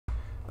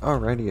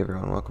Alrighty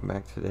everyone, welcome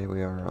back. Today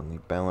we are on the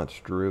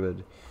balanced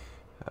Druid,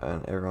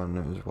 and everyone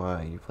knows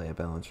why you play a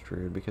balanced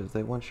Druid, because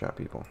they one-shot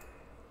people.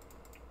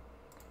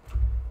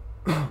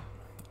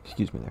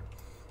 Excuse me there.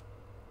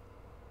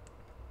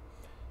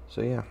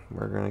 So yeah,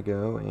 we're gonna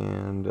go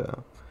and,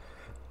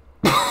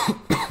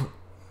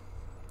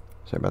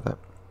 sorry about that.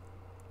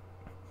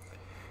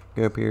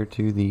 Go up here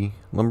to the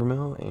lumber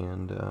mill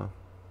and,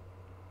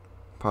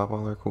 pop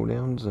all our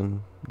cooldowns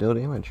and deal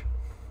damage.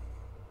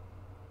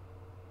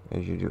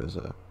 As you do as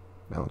a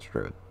balanced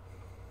Druid.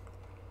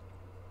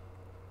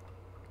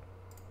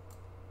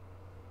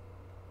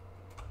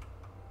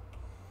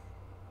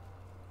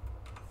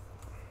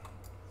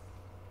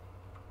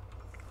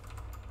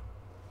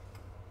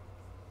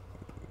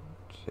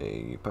 So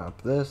you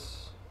pop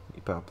this,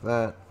 you pop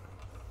that,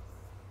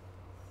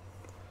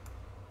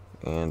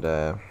 and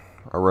a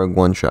rogue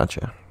one-shot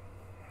you,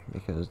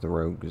 because the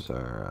rogues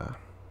are,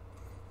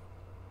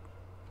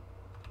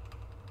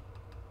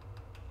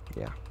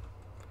 yeah.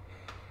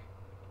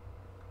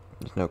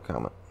 There's no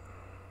comment.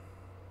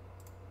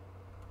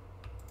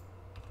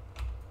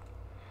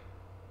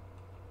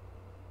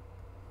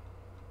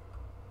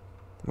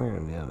 We're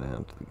gonna go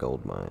down to the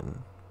gold mine.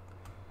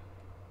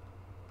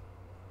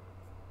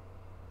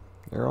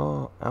 They're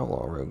all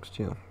outlaw rogues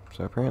too.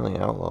 So apparently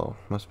outlaw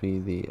must be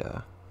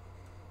the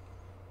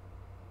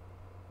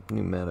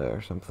new meta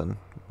or something.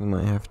 We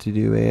might have to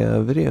do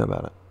a video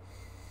about it.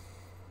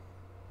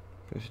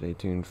 So stay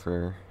tuned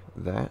for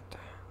that.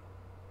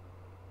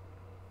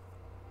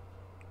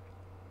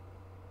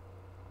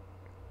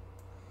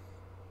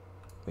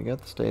 We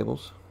got the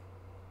stables.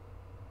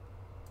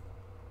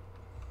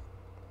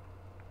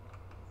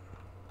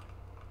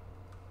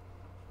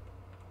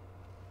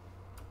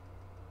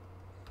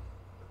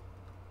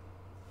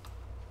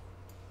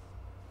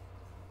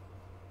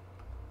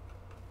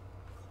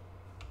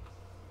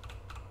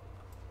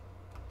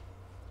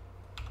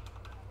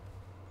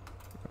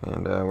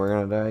 And we're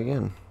gonna die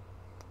again,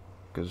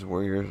 because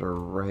warriors are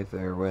right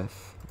there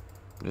with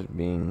just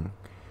being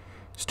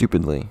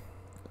stupidly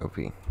OP.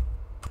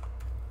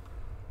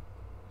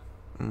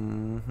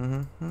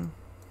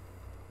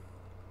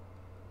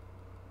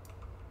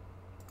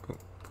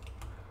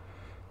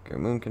 Go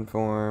moon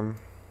conform.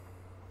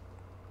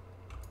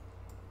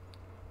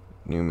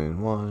 New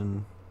moon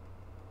 1.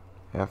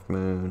 Half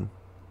moon.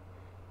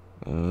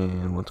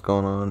 And what's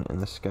going on in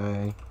the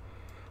sky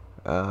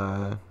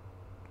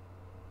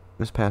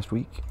this past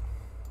week?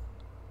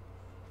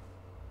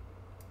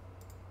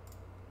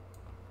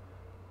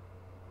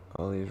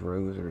 All these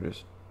rogues are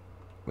just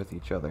with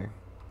each other.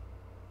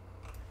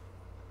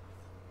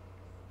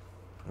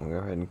 We'll go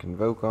ahead and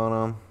convoke on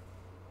them.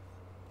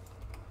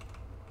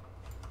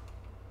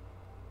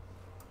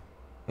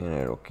 And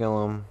it'll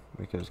kill them,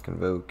 because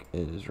convoke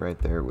is right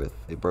there with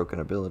the broken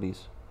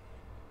abilities.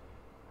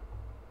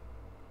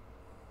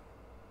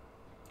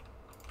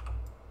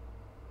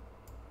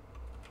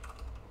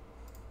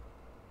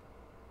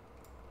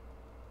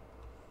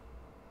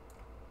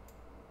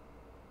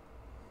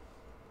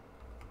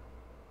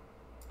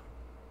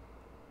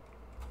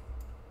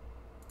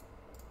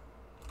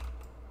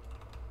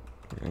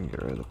 We're gonna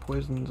get rid of the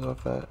poisons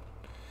off that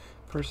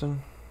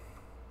person.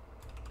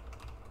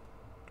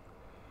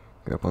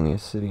 Go up on the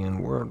Obsidian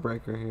World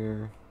Breaker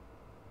here.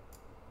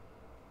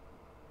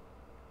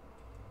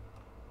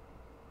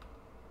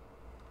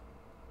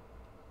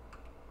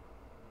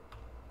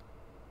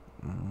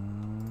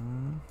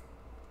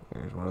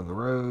 There's one of the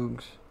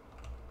rogues.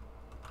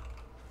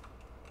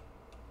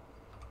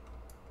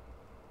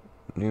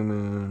 New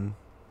moon.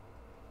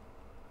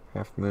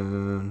 Half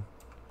moon.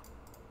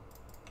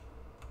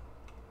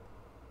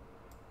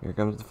 Here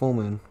comes the full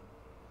moon.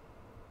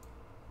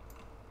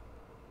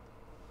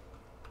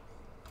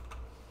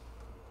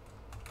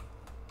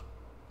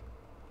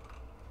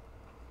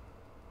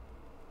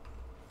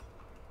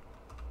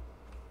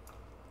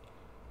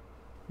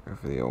 Go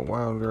for the old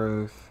wild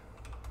growth.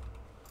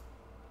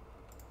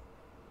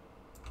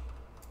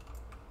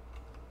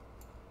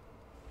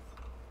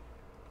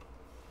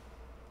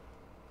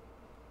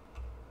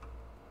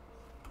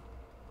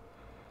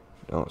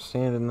 Don't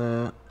stand in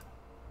that.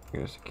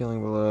 Here's the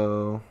killing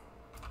below.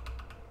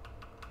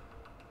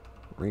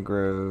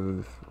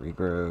 Regrowth,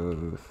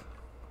 regrowth,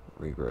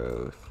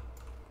 regrowth.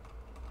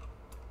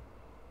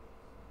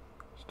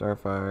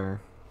 Starfire.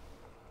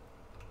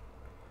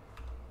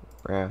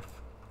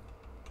 Wrath.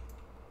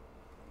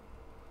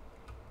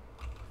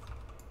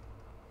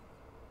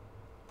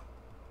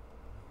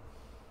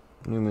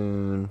 New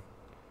moon.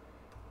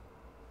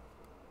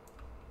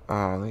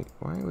 Like,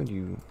 why would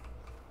you...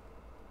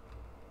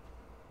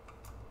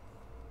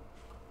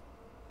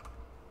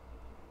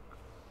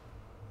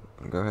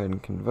 Go ahead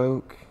and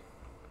convoke.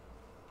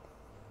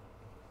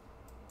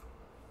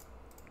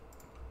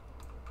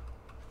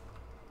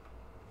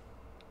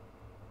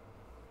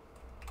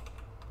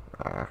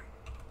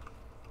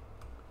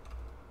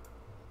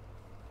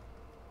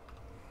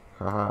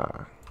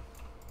 Haha.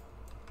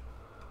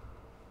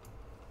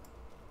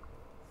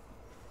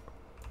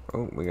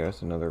 Oh, we got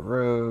us another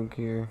rogue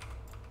here.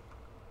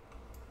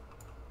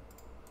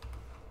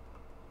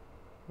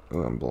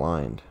 Ooh, I'm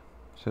blind.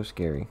 So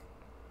scary.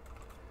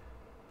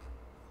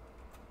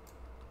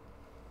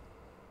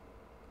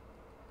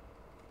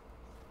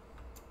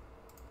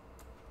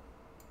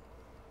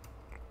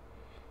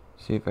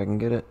 See if I can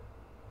get it.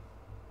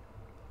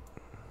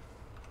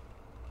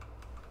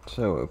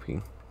 So OP.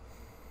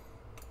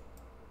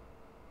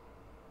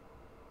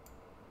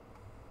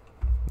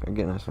 They're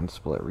getting us on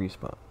split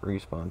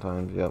respawn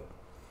times, yep.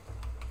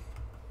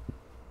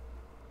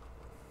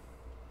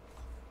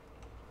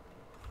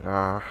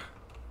 Ah,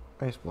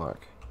 ice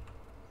block.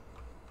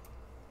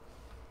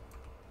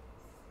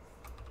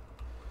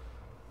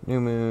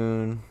 New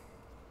moon.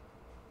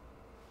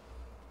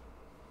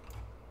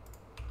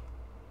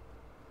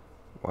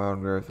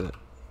 Wild growth it.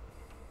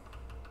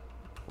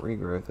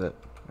 Regrowth it.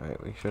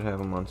 Alright, we should have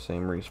them on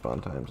same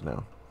respawn times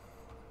now.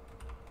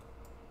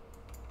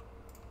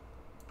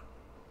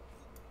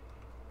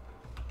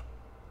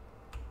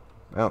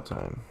 About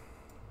time.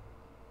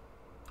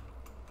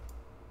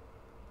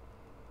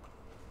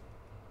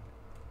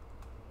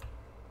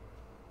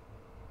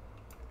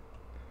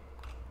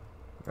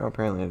 Oh,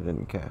 apparently it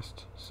didn't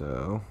cast,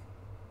 so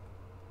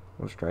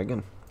let's try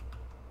again.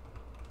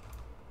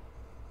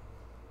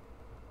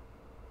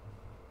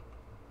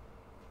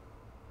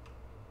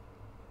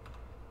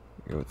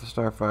 Go with the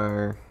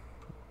Starfire.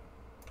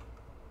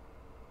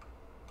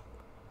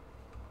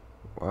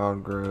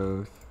 Wild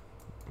growth.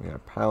 We got a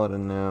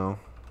Paladin now.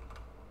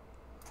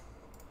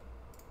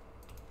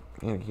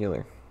 And a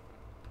healer.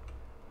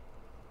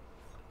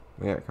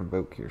 We got to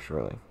Convoke here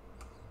shortly.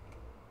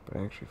 But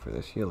actually for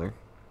this healer.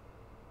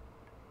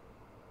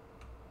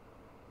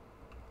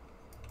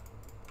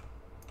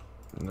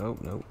 Nope,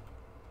 nope.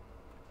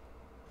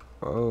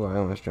 Oh, I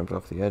almost jumped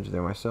off the edge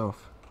there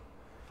myself.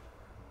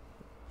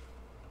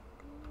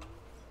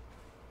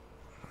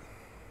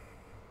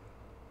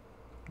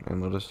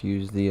 And we'll just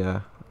use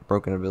the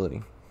broken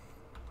ability.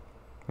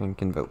 And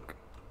Convoke.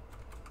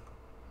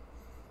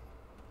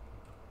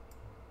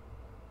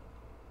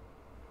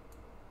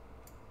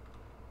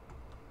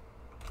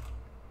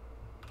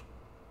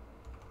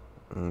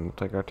 And we'll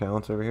take our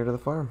talents over here to the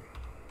farm.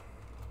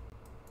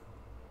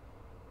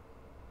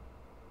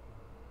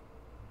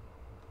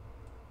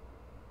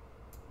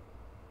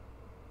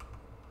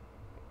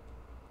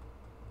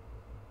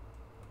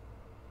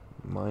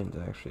 Mine's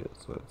actually,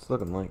 that's what it's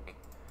looking like.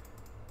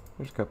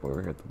 There's a couple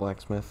over here at the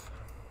blacksmith.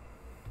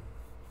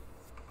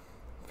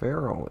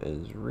 Feral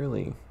is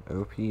really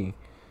OP.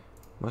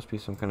 Must be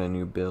some kind of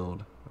new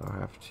build. I'll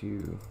have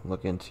to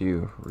look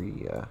into,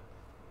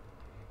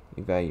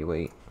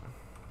 evaluate.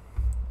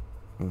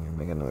 I'm gonna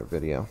make another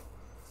video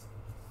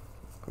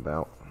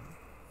about.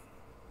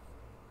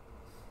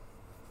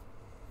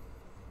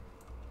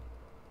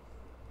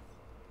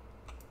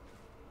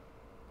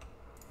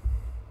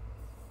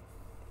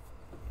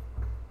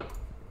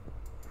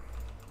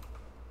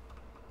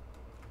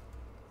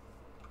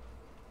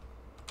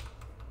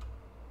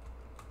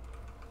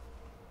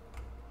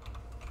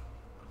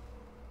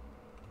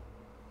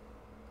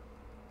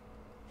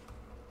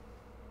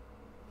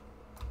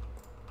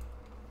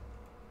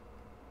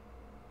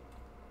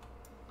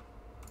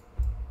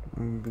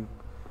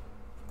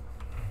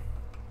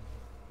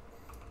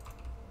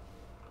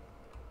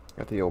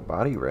 Got the old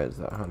body res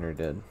that hunter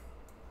did.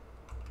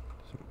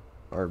 Some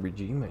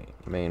RBG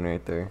main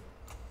right there.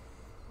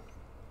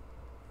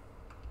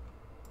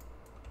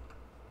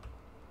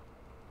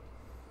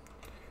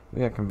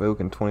 We got Convoke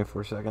in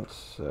 24 seconds,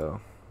 so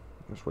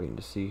I'm just waiting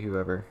to see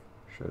whoever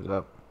shows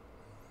up.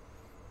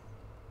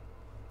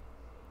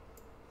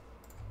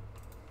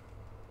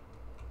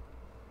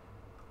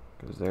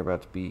 Because they're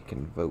about to be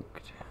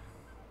convoked.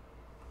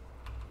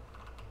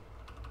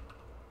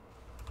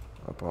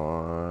 Up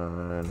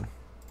on...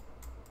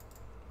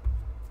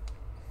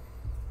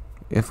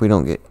 If we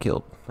don't get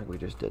killed, like we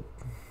just did.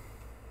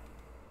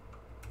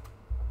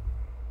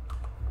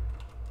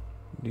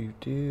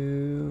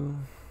 Do-do...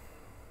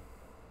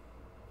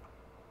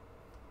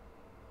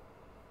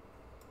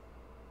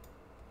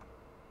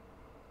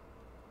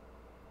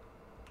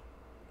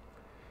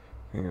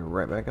 We're gonna go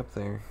right back up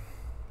there.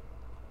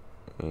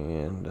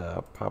 And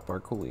pop our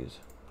coolies.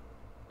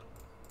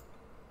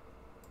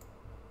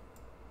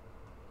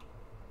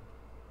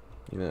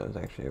 Even though it was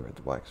actually over at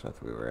the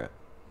blacksmith we were at.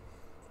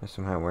 And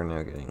somehow we're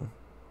now getting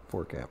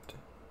forecapped.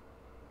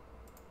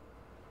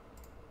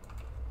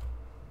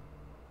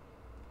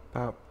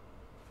 Pop.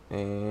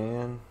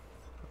 And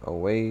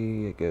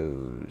away it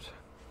goes.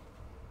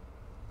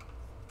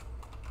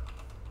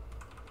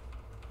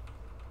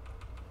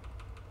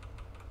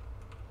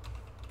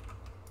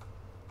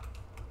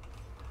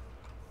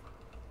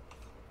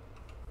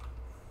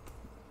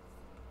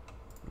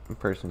 The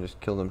person just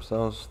killed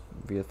themselves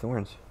via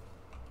thorns.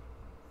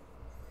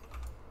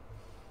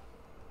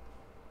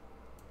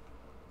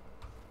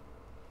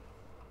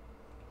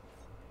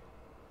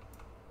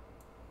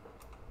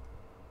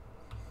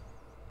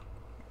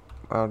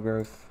 Wild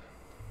growth.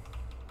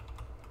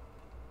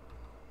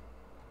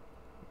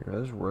 Yeah,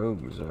 those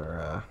rogues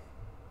are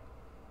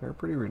they're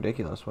pretty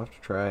ridiculous. We'll have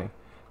to try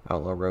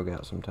outlaw rogue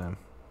out sometime.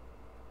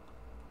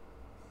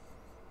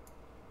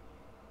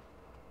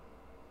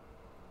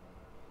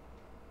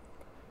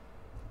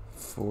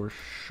 for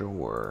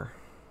sure.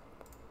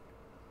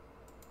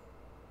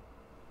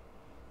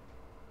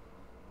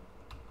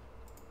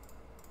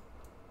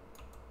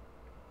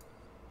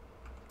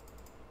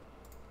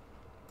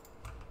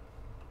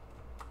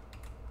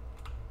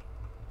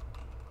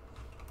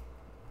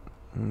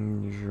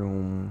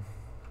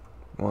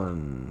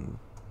 One.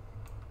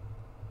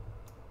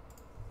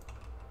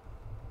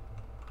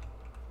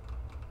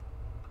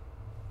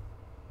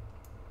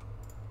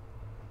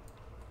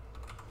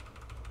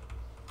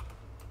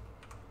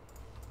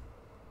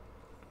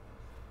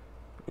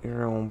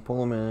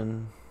 Pull them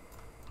in.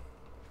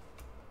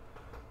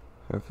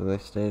 Hopefully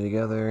they stay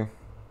together.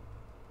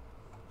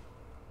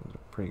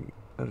 Those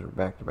are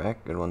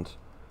back-to-back good ones.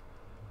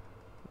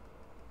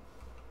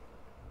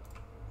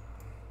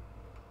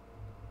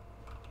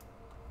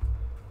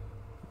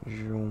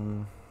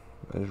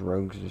 Those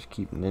rogues just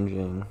keep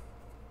ninjaing.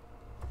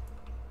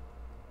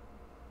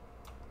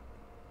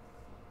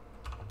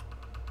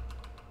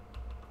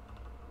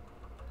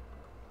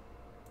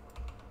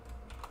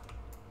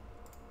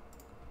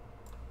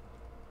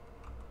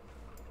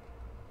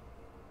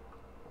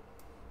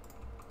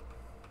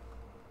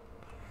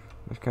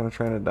 Just kind of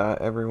trying to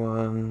dot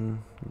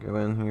everyone. Go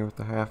in here with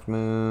the half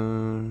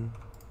moon.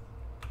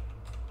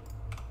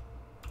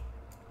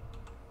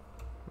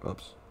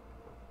 Oops.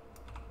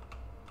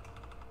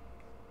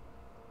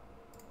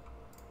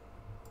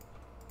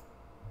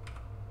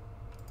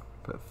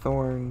 Put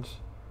thorns.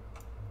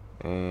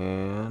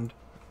 And...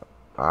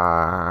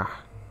 I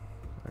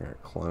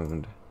got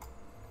cloned.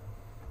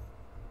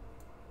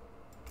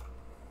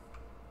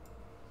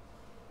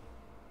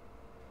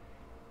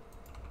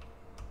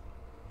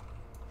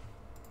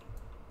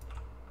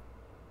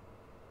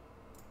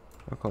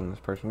 I'll clone this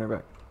person right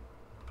back.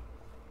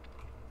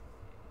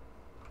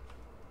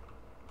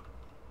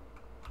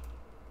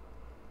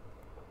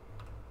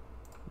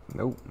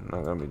 Nope,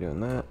 not gonna be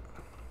doing that.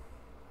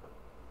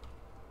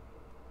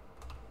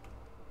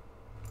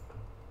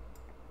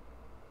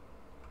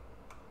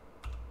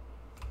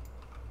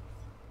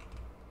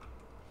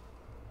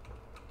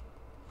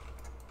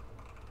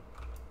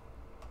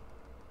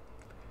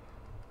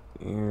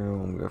 Here,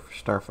 we'll go for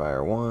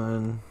Starfire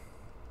 1,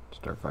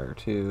 Starfire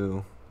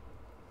 2.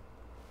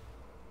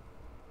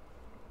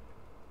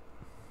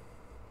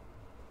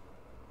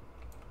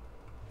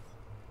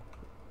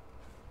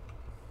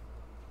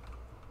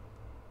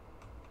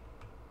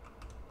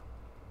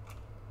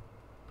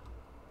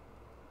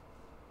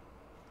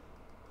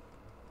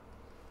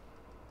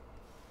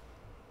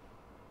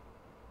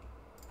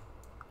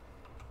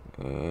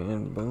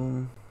 And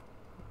boom.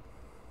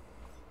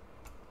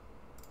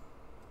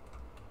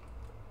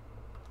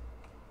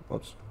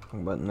 Whoops,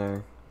 wrong button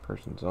there.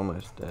 Person's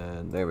almost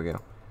dead. There we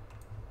go.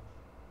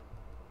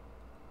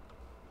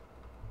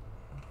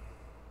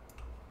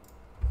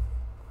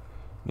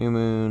 New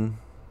moon.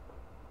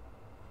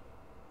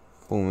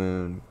 Full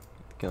moon.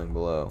 Killing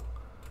below.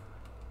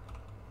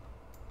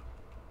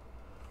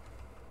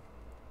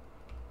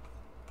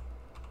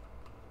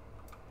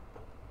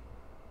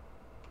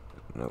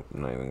 Nope,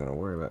 not even gonna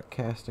worry about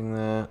casting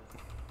that.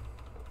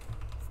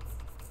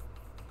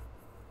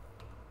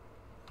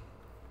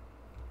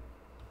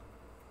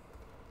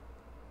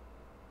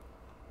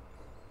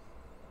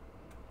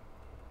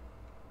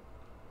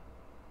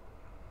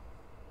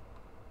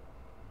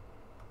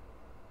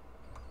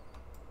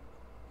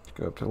 Let's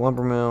go up to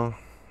Lumber Mill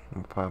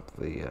and pop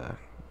the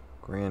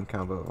grand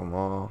combo of them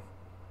all.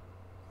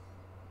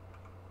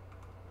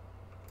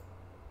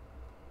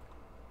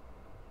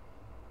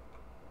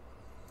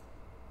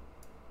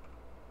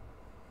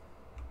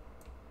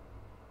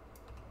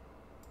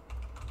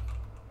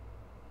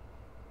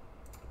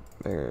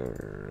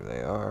 There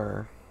they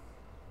are.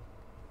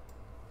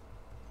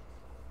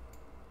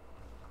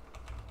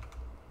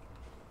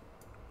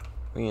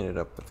 We ended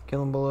up with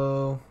Killing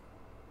Below.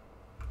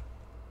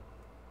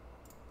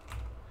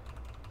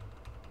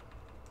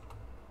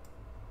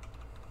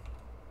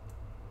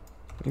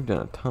 We've done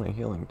a ton of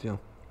healing too.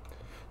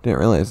 Didn't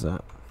realize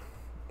that.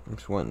 I'm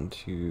just wanting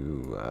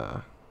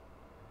to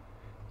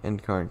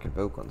end card and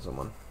convoke on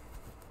someone.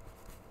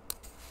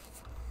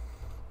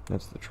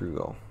 That's the true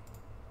goal.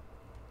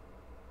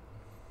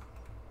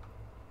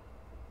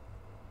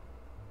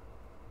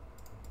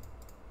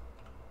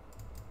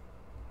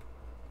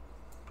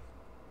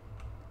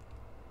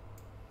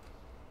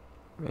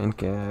 And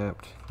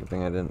capped. Good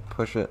thing I didn't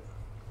push it.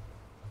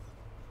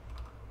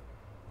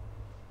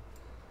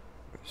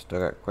 Still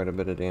got quite a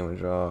bit of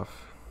damage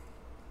off.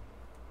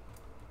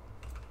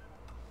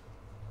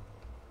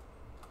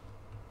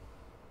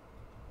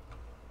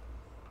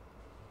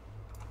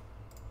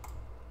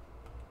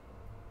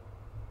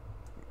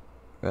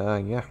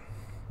 Yeah,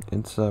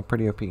 it's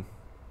pretty OP.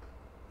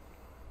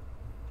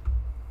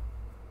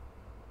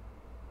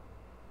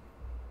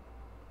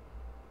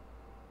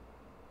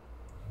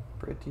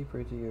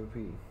 Pretty OP.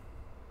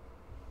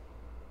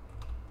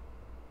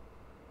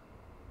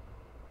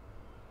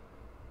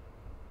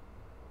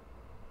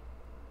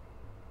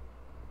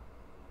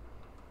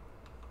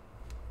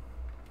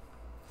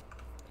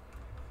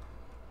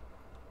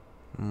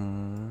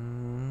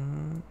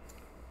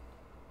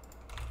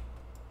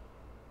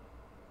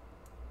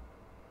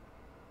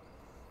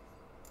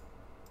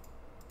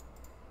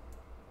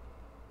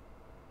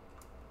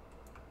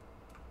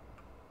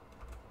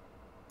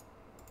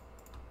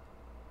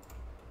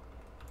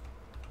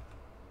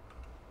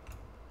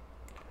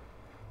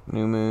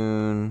 New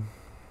moon.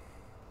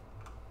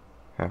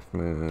 Half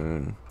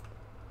moon.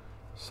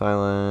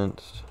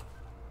 Silenced.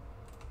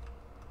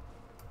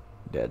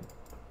 Dead.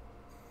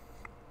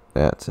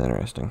 That's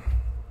interesting.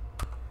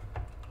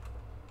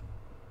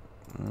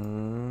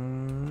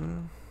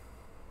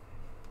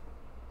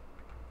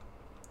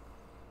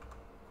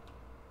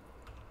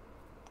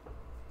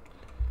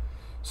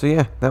 So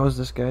yeah, that was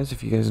this, guys.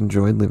 If you guys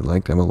enjoyed, leave a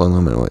like down below and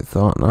let me know what you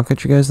thought. And I'll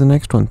catch you guys in the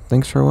next one.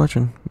 Thanks for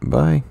watching.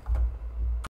 Bye.